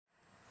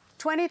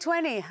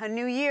2020, a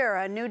new year,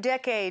 a new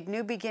decade,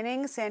 new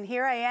beginnings, and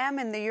here I am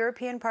in the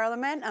European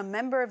Parliament, a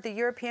member of the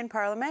European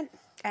Parliament,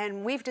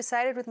 and we've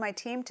decided with my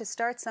team to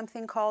start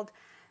something called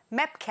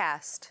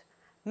MEPcast.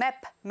 MEP,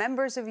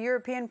 Members of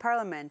European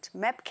Parliament.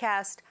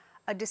 MEPcast,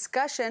 a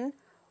discussion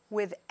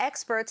with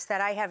experts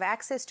that I have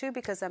access to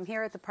because I'm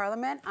here at the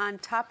Parliament on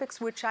topics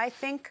which I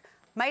think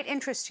might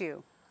interest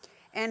you.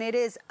 And it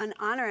is an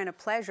honor and a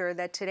pleasure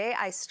that today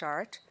I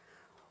start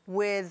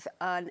with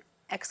an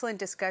excellent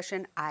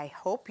discussion I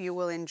hope you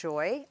will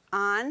enjoy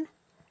on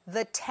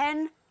the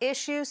 10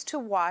 issues to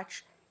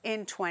watch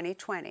in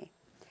 2020.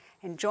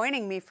 And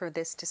joining me for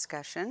this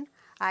discussion,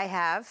 I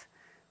have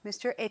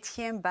Mr.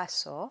 Etienne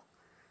Bassot.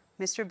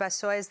 Mr.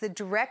 Bassot is the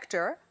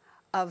director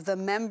of the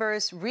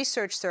Members'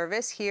 Research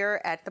Service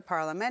here at the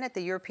Parliament, at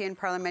the European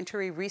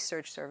Parliamentary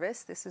Research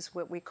Service. This is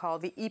what we call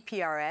the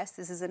EPRS.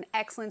 This is an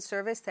excellent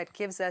service that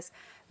gives us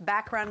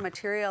background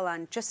material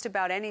on just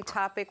about any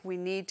topic we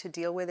need to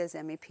deal with as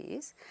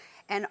MEPs.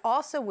 And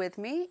also with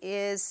me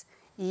is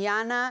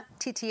Yana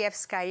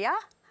Titievskaya,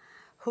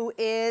 who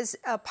is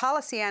a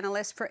policy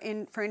analyst for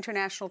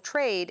international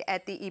trade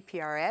at the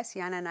EPRS.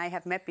 Yana and I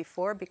have met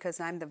before because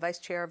I'm the vice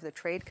chair of the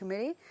Trade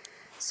Committee.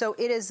 So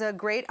it is a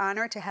great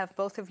honor to have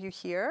both of you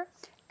here.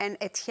 And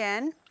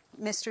Etienne,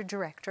 Mr.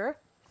 Director,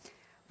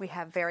 we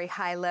have very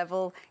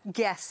high-level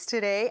guests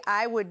today.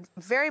 I would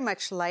very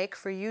much like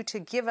for you to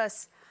give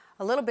us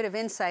a little bit of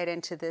insight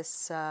into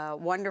this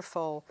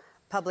wonderful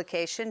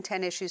publication,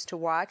 10 Issues to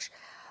Watch.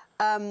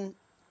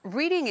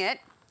 Reading it,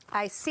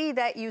 I see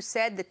that you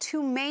said the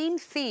two main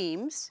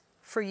themes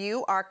for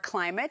you are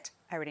climate,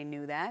 I already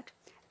knew that,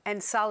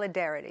 and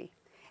solidarity.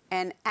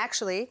 And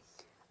actually,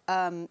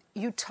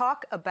 you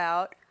talk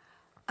about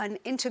an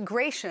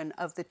integration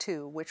of the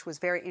two, which was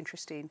very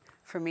interesting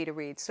for me to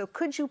read. So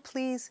could you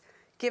please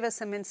give us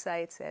some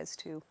insights as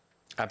to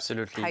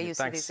Absolutely. how you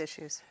see these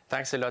issues?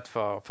 Thanks a lot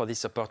for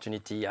this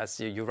opportunity. As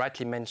you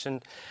rightly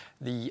mentioned,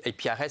 the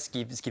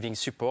EPRS is giving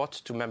support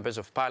to members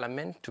of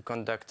parliament to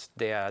conduct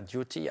their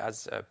duty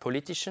as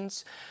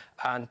politicians,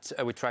 and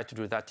we try to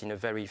do that in a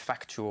very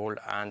factual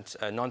and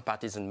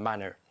non-partisan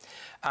manner.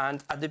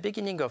 And at the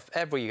beginning of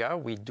every year,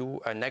 we do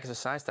an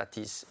exercise that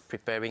is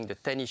preparing the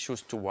 10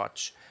 issues to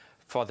watch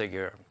for the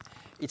year.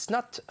 It's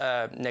not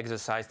an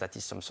exercise that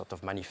is some sort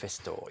of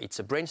manifesto. It's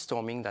a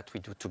brainstorming that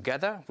we do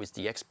together with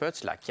the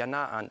experts like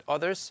Yana and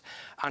others,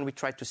 and we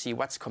try to see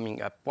what's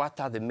coming up, what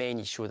are the main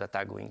issues that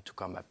are going to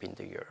come up in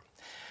the year.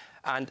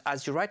 And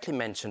as you rightly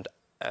mentioned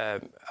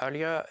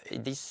earlier,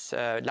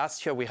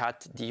 last year we had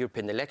the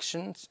European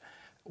elections,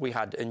 we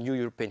had a new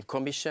European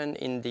Commission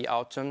in the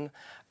autumn,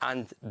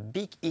 and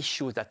big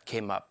issue that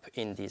came up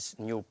in this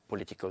new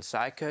political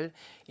cycle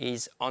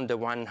is, on the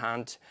one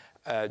hand,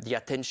 the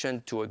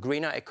attention to a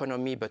greener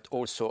economy, but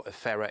also a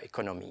fairer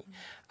economy.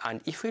 And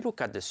if we look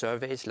at the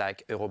surveys,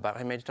 like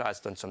Eurobarometer has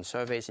done some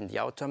surveys in the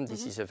autumn,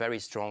 this is a very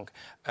strong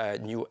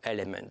new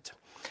element.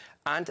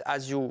 And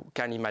as you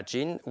can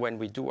imagine, when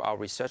we do our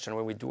research and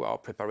when we do our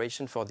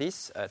preparation for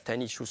this,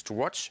 10 issues to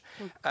watch,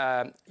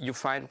 you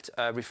find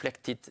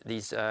reflected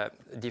these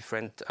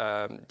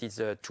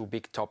two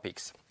big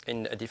topics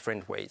in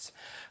different ways.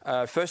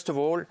 First of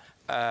all,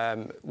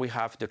 we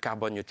have the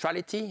carbon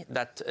neutrality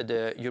that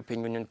the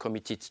European Union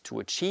committed to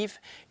achieve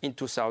in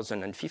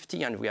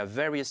 2050, and we have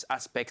various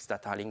aspects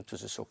that are linked to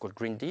the so-called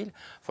Green Deal.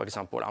 For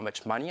example, how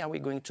much money are we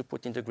going to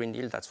put in the Green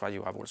Deal? That's why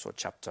you have also a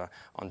chapter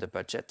on the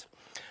budget.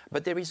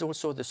 But there is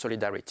also the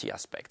solidarity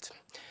aspect.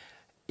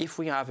 If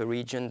we have a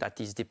region that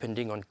is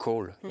depending on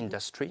coal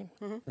industry,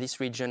 this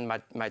region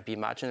might be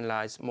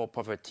marginalized, more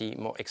poverty,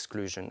 more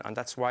exclusion. And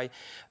that's why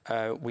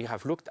we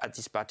have looked at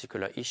this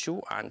particular issue,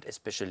 and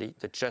especially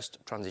the Just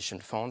Transition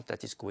Fund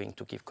that is going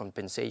to give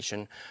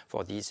compensation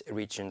for these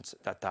regions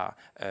that are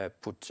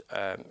put,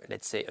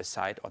 let's say,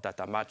 aside, or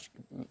that are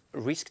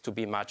risk to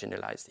be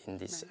marginalized in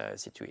this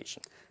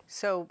situation.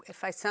 So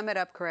if I sum it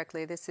up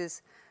correctly, this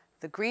is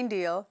the Green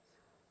Deal,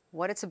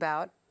 what it's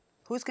about,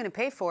 who's going to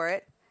pay for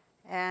it,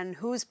 and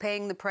who's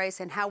paying the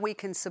price, and how we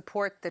can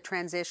support the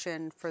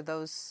transition for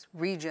those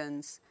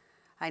regions.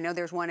 I know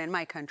there's one in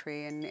my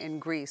country, in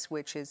Greece,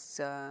 which is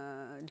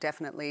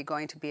definitely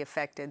going to be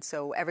affected.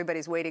 So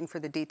everybody's waiting for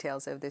the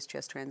details of this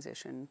just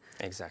transition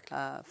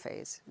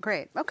phase.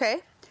 Great.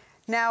 Okay.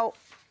 Now,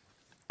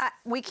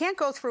 we can't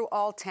go through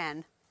all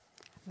 10,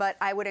 but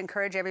I would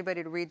encourage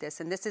everybody to read this.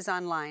 And this is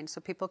online,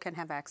 so people can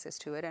have access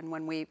to it. And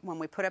when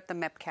we put up the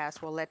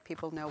MEPcast, we'll let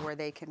people know where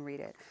they can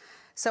read it.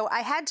 So I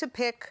had to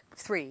pick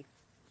 3.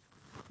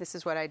 This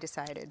is what I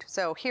decided.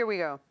 So here we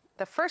go.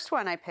 The first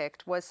one I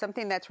picked was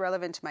something that's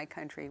relevant to my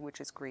country,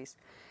 which is Greece.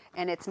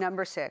 And it's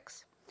number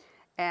 6.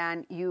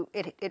 And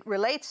it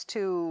relates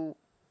to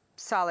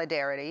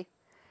solidarity.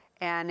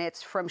 And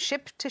it's from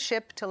ship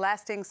to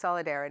lasting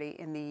solidarity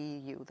in the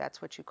EU.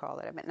 That's what you call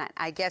it. I mean,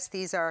 I guess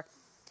this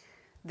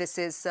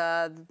is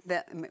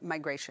the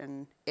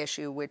migration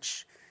issue,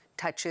 which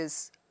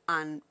touches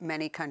on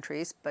many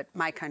countries, but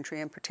my country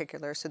in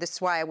particular. So this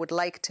is why I would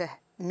like to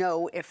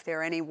know if there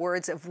are any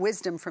words of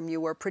wisdom from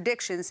you or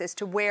predictions as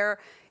to where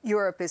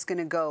Europe is going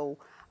to go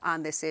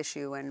on this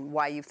issue and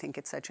why you think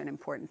it's such an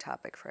important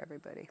topic for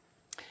everybody.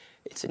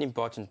 It's an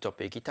important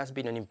topic. It has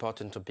been an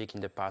important topic in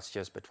the past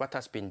years, but what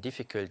has been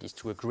difficult is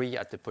to agree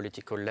at the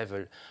political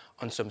level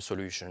on some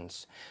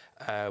solutions.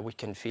 We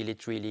can feel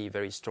it really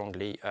very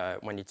strongly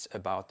when it's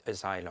about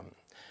asylum.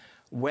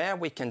 Where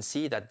we can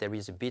see that there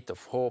is a bit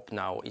of hope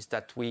now is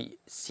that we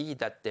see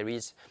that there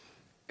is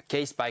a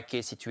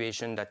case-by-case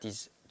situation that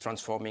is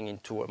transforming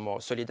into a more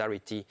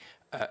solidarity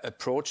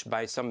approach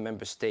by some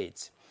member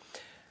states.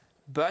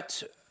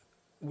 But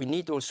we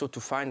need also to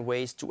find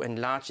ways to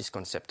enlarge this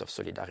concept of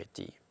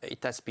solidarity.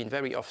 It has been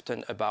very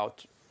often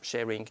about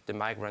sharing the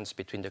migrants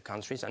between the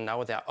countries, and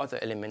now there are other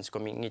elements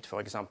coming in it, for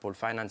example,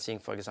 financing,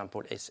 for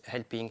example, is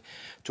helping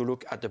to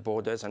look at the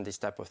borders and this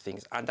type of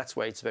things. And that's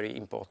why it's very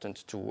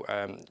important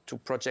to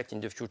project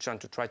in the future and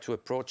to try to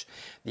approach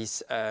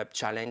this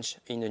challenge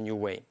in a new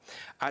way.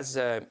 As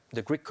the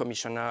Greek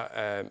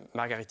Commissioner,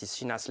 Margaritis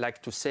Schinas,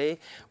 liked to say,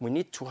 we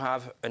need to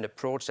have an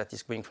approach that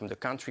is going from the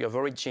country of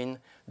origin,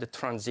 the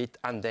transit,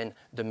 and then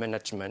the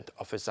management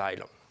of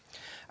asylum.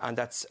 And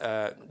that's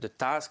the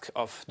task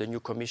of the new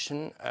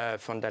Commission,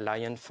 von der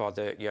Leyen, for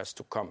the years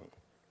to come.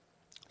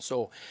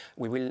 So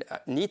we will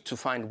need to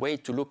find a way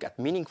to look at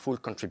meaningful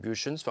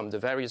contributions from the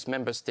various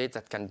member states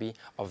that can be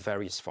of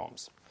various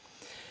forms.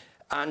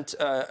 And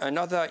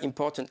another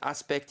important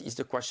aspect is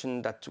the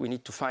question that we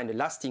need to find a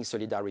lasting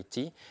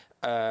solidarity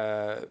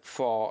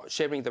for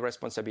sharing the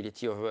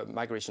responsibility of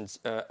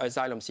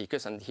asylum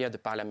seekers, and here the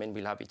Parliament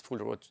will have its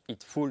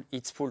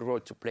full role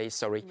to play.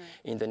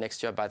 In the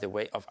next year by the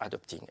way of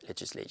adopting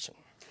legislation.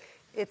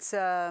 It's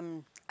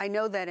I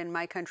know that in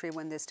my country,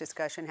 when this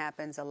discussion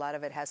happens, a lot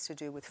of it has to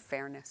do with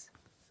fairness.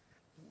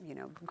 You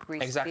know,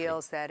 Greece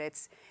feels that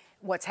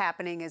what's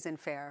happening isn't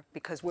fair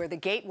because we're the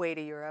gateway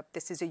to Europe.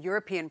 This is a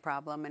European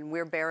problem, and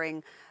we're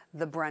bearing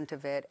the brunt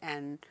of it.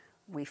 And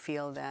we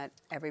feel that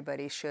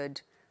everybody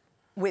should,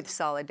 with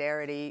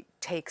solidarity,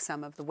 take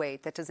some of the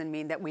weight. That doesn't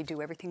mean that we do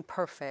everything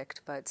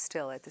perfect, but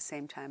still, at the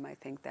same time, I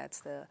think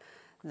that's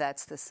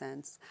the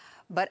sense.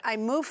 But I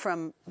move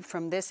from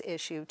this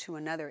issue to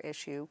another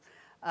issue,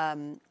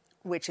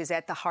 which is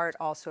at the heart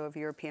also of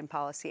European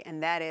policy,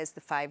 and that is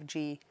the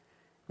 5G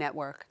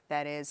network.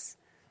 That is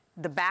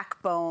the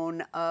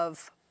backbone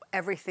of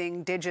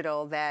everything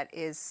digital that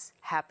is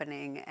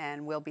happening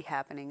and will be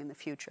happening in the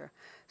future.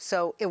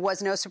 So it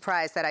was no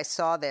surprise that I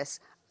saw this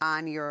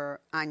on your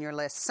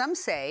list. Some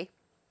say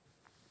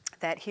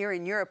that here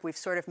in Europe we've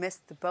sort of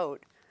missed the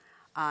boat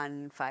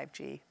on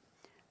 5G,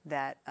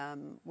 that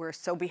we're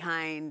so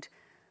behind,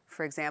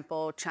 for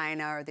example,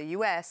 China or the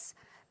US,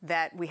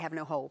 that we have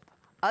no hope.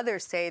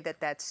 Others say that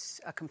that's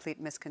a complete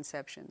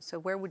misconception. So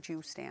where would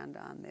you stand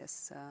on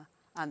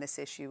this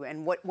issue?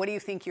 And what do you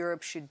think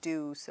Europe should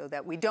do so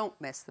that we don't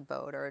miss the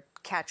boat or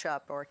catch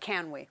up, or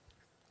can we?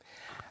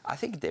 I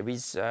think there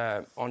is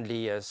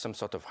only some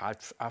sort of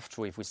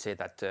half-truth if we say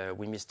that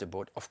we missed the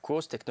boat. Of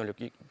course,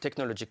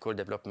 technological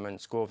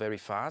developments go very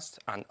fast,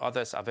 and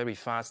others are very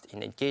fast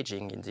in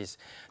engaging in these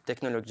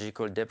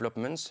technological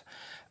developments.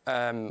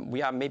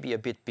 We are maybe a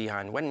bit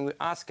behind. When we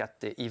ask at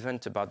the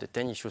event about the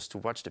 10 issues to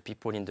watch, the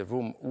people in the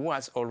room who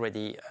has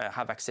already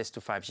have access to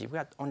 5G, we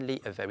had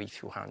only a very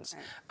few hands.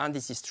 Right. And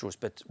this is true.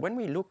 But when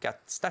we look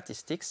at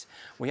statistics,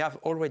 we have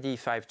already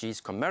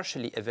 5Gs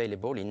commercially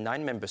available in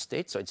 9 member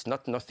states, so it's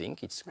not nothing.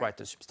 It's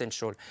quite a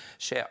substantial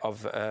share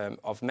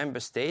of member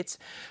states.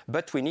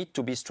 But we need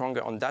to be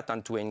stronger on that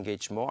and to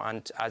engage more.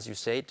 And as you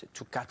said,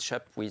 to catch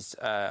up with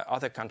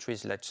other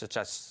countries such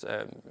as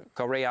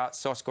Korea,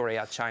 South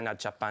Korea, China,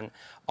 Japan,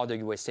 or the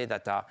USA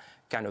that are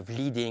kind of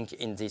leading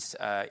in this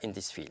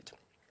field.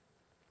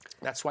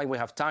 That's why we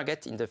have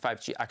targets in the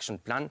 5G action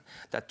plan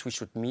that we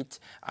should meet,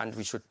 and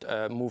we should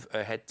move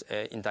ahead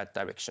in that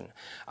direction.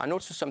 And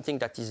also something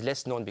that is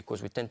less known,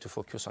 because we tend to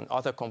focus on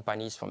other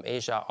companies from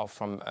Asia or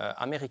from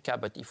America,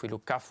 but if we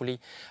look carefully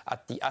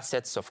at the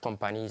assets of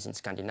companies in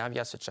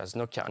Scandinavia, such as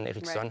Nokia and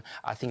Ericsson, right,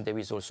 I think there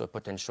is also a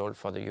potential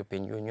for the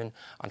European Union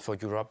and for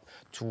Europe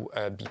to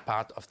be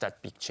part of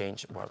that big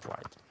change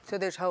worldwide. So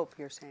there's hope,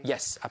 you're saying?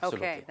 Yes,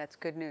 absolutely. Okay, that's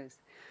good news.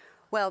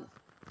 Well,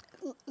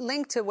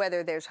 linked to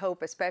whether there's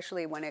hope,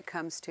 especially when it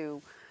comes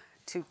to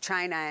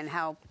China and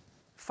how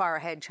far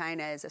ahead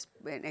China is,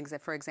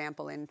 for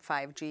example, in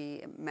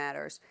 5G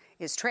matters,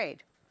 is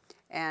trade.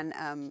 And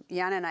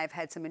Jana and I have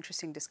had some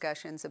interesting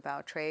discussions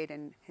about trade,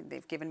 and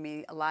they've given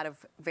me a lot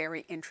of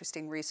very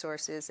interesting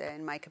resources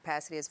in my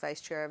capacity as vice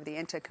chair of the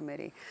INTA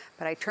committee.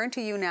 But I turn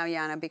to you now,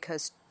 Jana,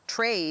 because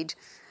trade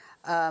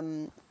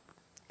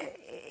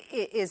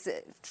is,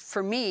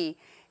 for me,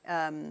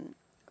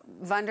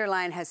 von der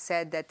Leyen has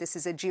said that this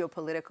is a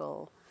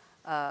geopolitical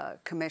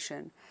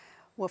commission.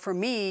 Well, for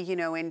me, you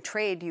know, in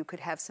trade, you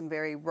could have some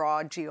very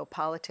raw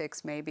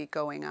geopolitics maybe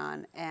going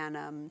on.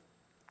 And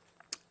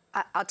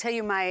I'll tell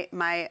you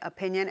my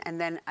opinion,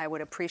 and then I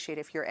would appreciate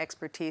if your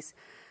expertise,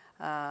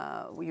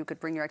 you could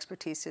bring your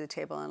expertise to the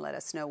table and let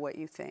us know what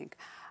you think.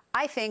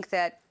 I think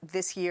that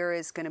this year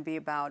is going to be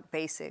about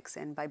basics.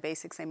 And by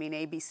basics, I mean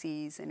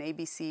ABCs. And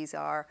ABCs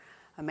are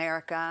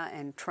America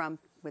and Trump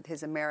with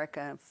his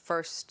America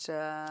First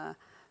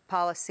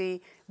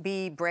policy,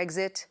 B,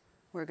 Brexit.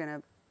 We're going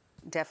to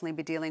definitely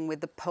be dealing with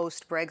the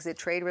post-Brexit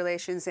trade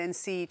relations, and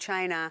C,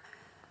 China,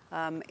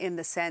 in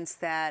the sense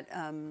that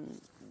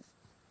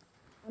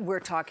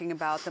we're talking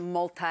about the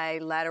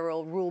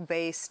multilateral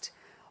rule-based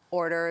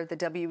order, the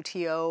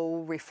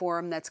WTO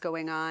reform that's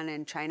going on,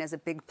 and China's a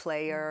big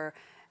player,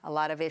 a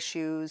lot of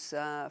issues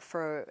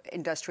for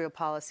industrial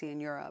policy in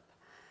Europe.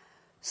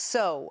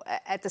 So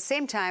at the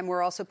same time,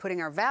 we're also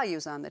putting our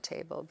values on the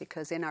table,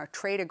 because in our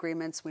trade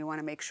agreements, we want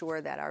to make sure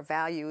that our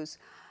values,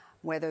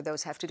 whether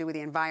those have to do with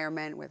the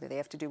environment, whether they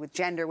have to do with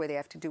gender, whether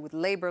they have to do with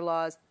labor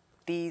laws,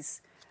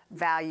 these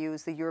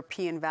values, the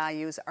European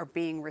values, are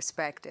being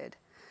respected.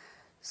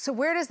 So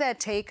where does that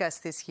take us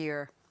this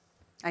year?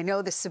 I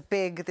know this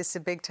is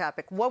a big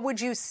topic. What would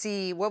you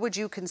see, what would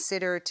you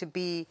consider to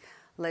be,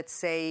 let's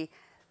say,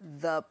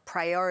 the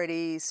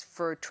priorities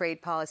for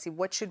trade policy?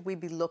 What should we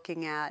be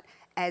looking at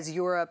as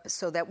Europe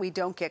so that we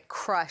don't get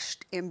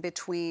crushed in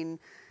between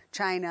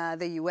China,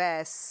 the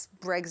US,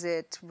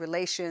 Brexit,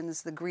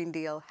 relations, the Green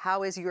Deal?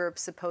 How is Europe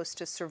supposed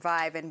to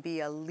survive and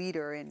be a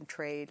leader in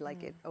trade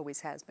like it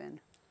always has been?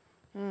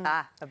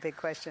 A big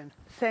question.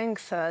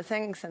 Thanks,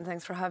 and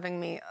thanks for having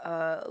me.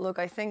 Look,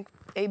 I think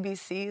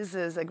ABCs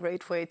is a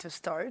great way to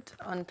start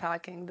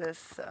unpacking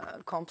this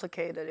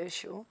complicated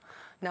issue.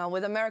 Now,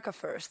 with America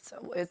First,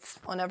 it's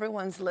on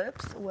everyone's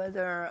lips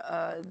whether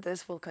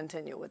this will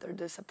continue, whether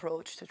this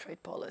approach to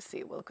trade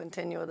policy will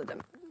continue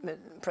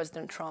that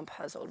President Trump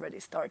has already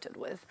started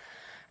with.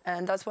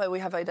 And that's why we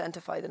have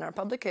identified in our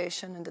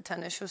publication, in the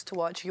 10 issues to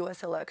watch,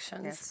 U.S.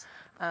 elections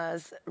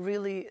as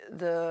really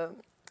the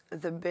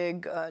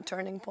big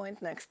turning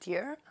point next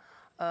year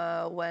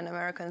when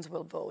Americans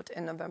will vote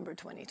in November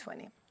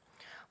 2020.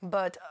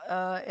 But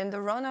in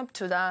the run-up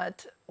to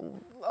that,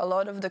 a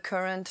lot of the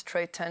current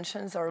trade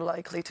tensions are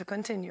likely to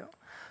continue.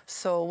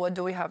 So what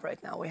do we have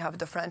right now? We have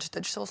the French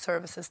digital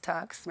services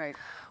tax. Right.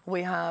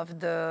 We have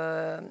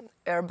the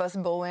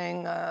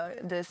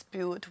Airbus-Boeing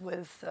dispute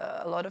with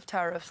a lot of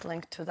tariffs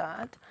linked to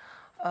that.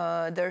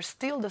 There's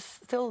still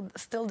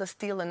the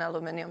steel and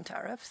aluminum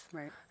tariffs.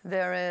 Right.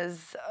 There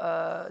is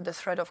the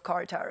threat of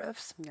car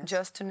tariffs,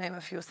 just to name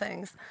a few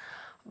things.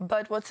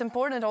 But what's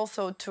important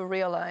also to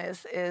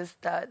realize is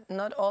that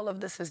not all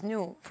of this is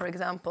new. For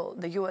example,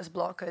 the U.S.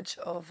 blockage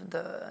of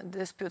the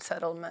dispute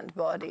settlement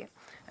body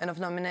and of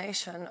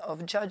nomination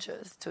of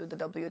judges to the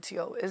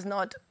WTO is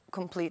not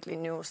completely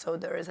new, so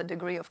there is a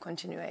degree of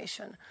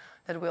continuation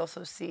that we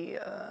also see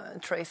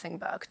tracing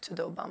back to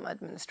the Obama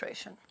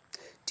administration.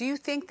 Do you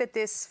think that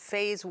this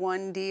phase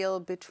one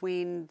deal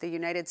between the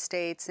United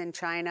States and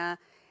China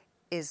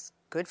is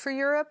good for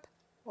Europe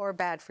or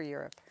bad for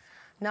Europe?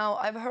 Now,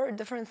 I've heard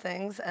different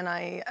things, and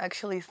I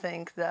actually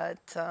think that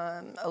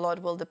a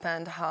lot will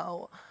depend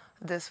how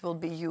this will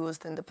be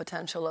used in the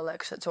potential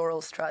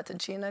electoral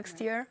strategy next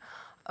year.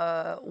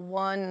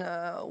 One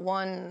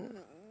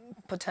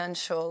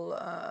potential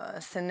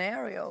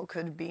scenario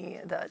could be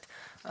that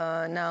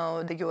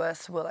now the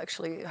U.S. will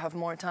actually have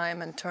more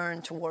time and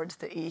turn towards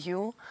the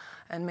EU,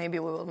 and maybe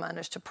we will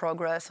manage to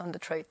progress on the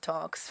trade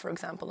talks, for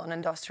example, on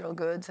industrial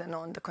goods and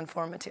on the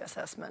conformity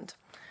assessment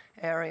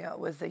area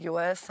with the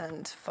U.S.,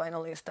 and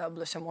finally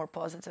establish a more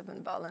positive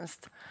and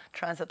balanced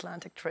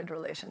transatlantic trade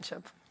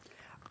relationship.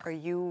 Are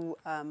you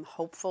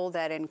hopeful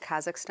that in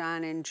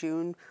Kazakhstan in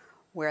June,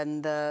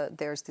 when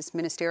there's this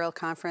ministerial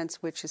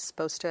conference which is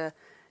supposed to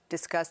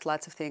discuss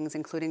lots of things,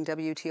 including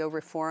WTO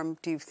reform,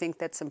 do you think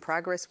that some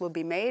progress will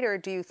be made, or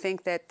do you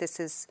think that this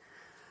is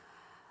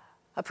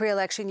a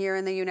pre-election year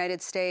in the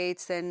United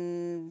States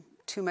and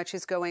too much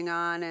is going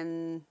on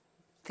and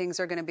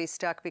things are going to be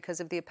stuck because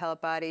of the appellate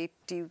body?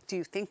 Do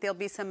you think there'll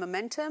be some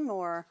momentum,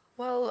 or?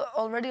 Well,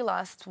 already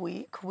last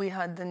week we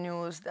had the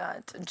news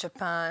that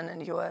Japan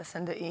and US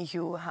and the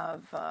EU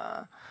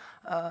have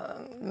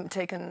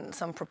taken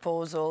some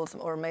proposals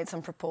or made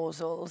some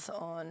proposals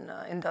on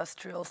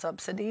industrial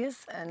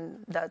subsidies,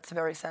 and that's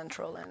very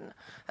central and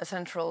a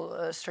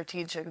central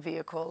strategic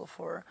vehicle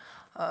for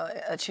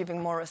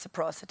achieving more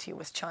reciprocity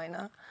with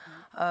China.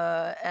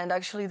 And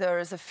actually there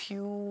is a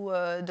few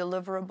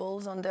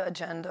deliverables on the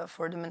agenda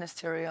for the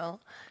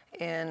ministerial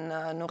in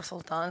Nur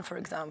Sultan, for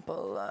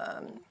example,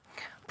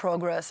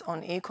 progress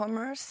on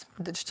e-commerce,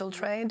 digital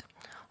trade,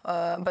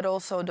 but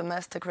also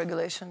domestic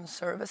regulation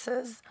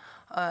services,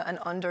 and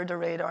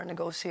under-the-radar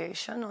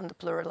negotiation on the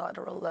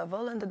plurilateral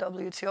level in the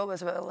WTO,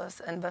 as well as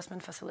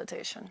investment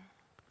facilitation.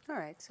 All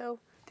right, so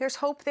there's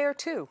hope there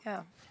too.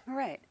 Yeah. All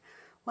right.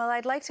 Well,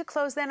 I'd like to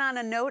close then on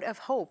a note of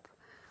hope,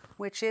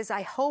 which is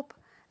I hope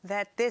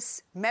that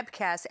this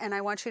MEPcast, and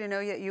I want you to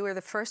know that you are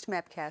the first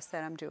MEPcast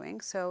that I'm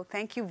doing, so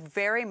thank you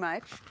very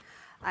much.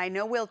 I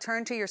know we'll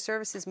turn to your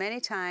services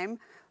many times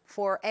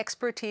for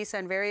expertise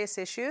on various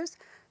issues.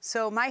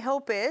 So my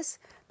hope is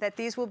that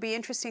these will be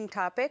interesting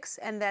topics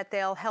and that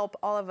they'll help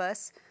all of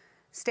us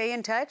stay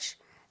in touch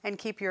and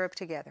keep Europe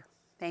together.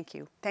 Thank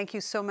you. Thank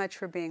you so much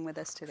for being with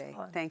us today.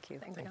 Thank you.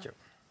 Thank you.